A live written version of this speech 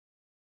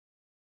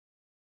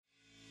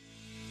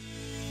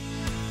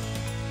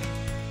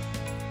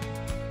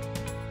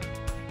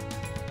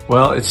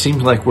Well, it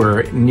seems like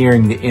we're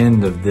nearing the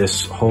end of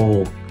this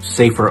whole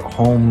safer at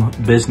home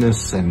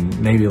business,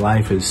 and maybe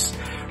life is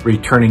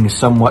returning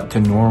somewhat to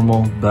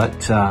normal.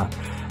 But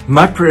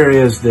my prayer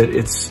is that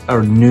it's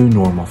a new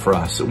normal for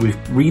us, that we've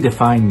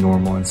redefined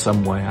normal in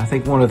some way. I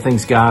think one of the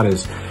things God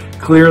has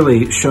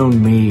clearly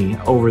shown me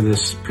over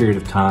this period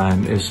of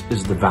time is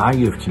the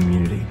value of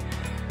community.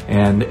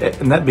 And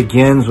that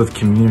begins with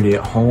community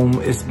at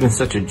home. It's been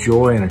such a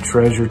joy and a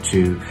treasure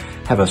to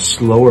have a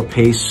slower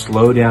pace,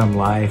 slow down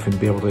life and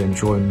be able to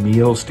enjoy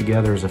meals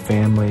together as a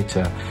family,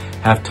 to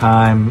have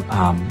time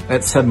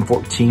at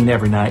 7:14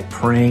 every night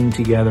praying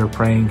together,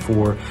 praying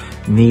for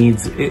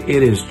needs. It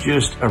is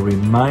just a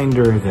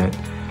reminder that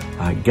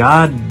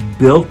God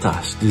built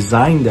us,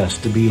 designed us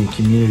to be in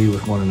community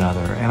with one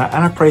another. And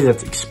I pray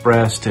that's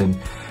expressed in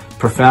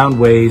profound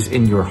ways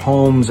in your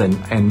homes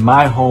and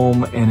my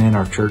home and in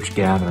our church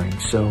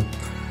gatherings. So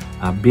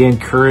be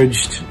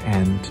encouraged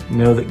and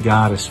know that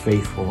God is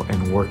faithful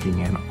and working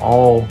in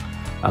all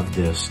of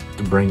this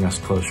to bring us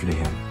closer to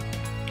Him.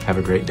 Have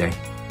a great day.